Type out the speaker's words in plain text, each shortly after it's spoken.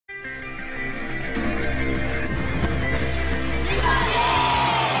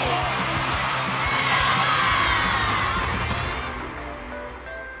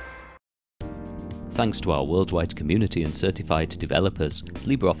Thanks to our worldwide community and certified developers,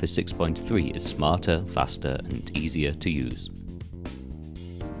 LibreOffice 6.3 is smarter, faster, and easier to use.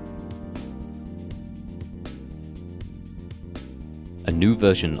 A new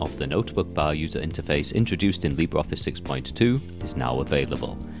version of the Notebook Bar user interface introduced in LibreOffice 6.2 is now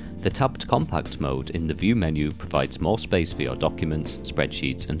available. The tabbed compact mode in the View menu provides more space for your documents,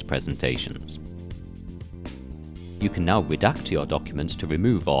 spreadsheets, and presentations. You can now redact your documents to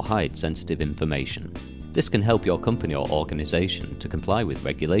remove or hide sensitive information. This can help your company or organization to comply with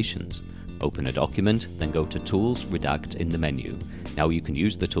regulations. Open a document, then go to Tools, Redact in the menu. Now you can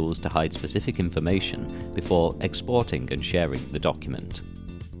use the tools to hide specific information before exporting and sharing the document.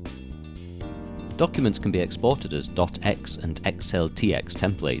 Documents can be exported as .x and XLTX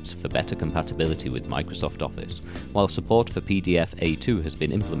templates for better compatibility with Microsoft Office, while support for PDF A2 has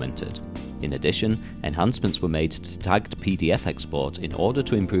been implemented. In addition, enhancements were made to tagged PDF export in order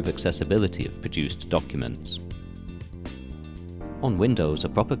to improve accessibility of produced documents. On Windows, a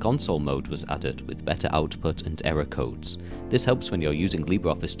proper console mode was added with better output and error codes. This helps when you're using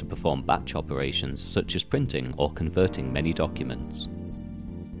LibreOffice to perform batch operations such as printing or converting many documents.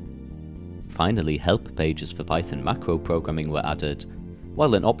 Finally, help pages for Python macro programming were added,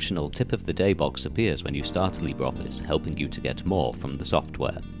 while an optional tip of the day box appears when you start LibreOffice, helping you to get more from the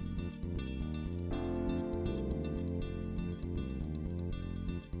software.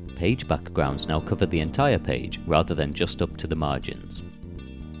 Page backgrounds now cover the entire page rather than just up to the margins.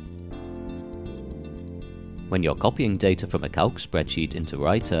 When you're copying data from a calc spreadsheet into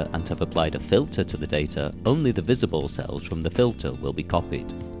Writer and have applied a filter to the data, only the visible cells from the filter will be copied.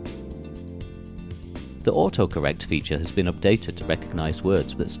 The autocorrect feature has been updated to recognize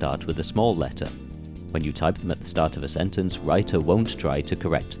words that start with a small letter. When you type them at the start of a sentence, Writer won't try to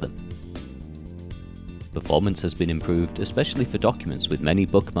correct them. Performance has been improved, especially for documents with many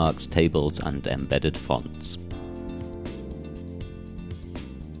bookmarks, tables, and embedded fonts.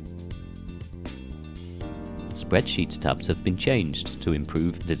 Spreadsheet tabs have been changed to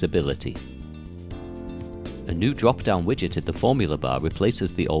improve visibility. A new drop-down widget in the formula bar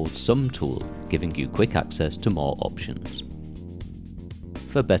replaces the old Sum tool, giving you quick access to more options.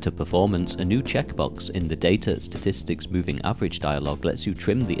 For better performance, a new checkbox in the Data Statistics Moving Average dialog lets you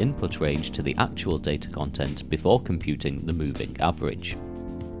trim the input range to the actual data content before computing the moving average.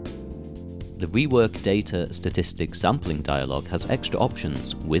 The Rework Data Statistics Sampling dialog has extra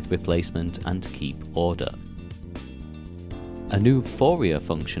options with replacement and keep order. A new Fourier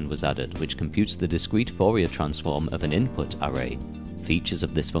function was added, which computes the discrete Fourier transform of an input array. Features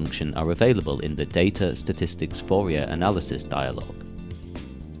of this function are available in the Data Statistics Fourier Analysis dialog.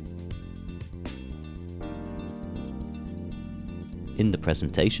 In the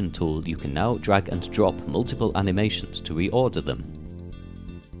Presentation tool, you can now drag and drop multiple animations to reorder them.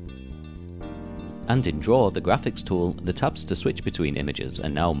 And in Draw, the Graphics tool, the tabs to switch between images are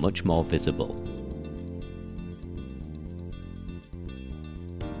now much more visible.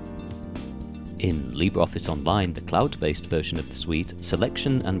 In LibreOffice Online, the cloud-based version of the suite,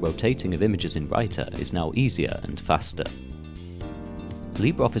 selection and rotating of images in Writer is now easier and faster.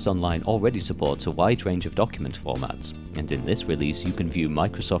 LibreOffice Online already supports a wide range of document formats, and in this release you can view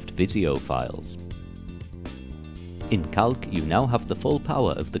Microsoft Visio files. In Calc, you now have the full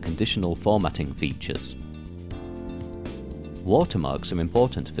power of the conditional formatting features. Watermarks are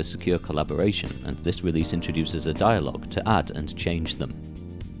important for secure collaboration, and this release introduces a dialog to add and change them.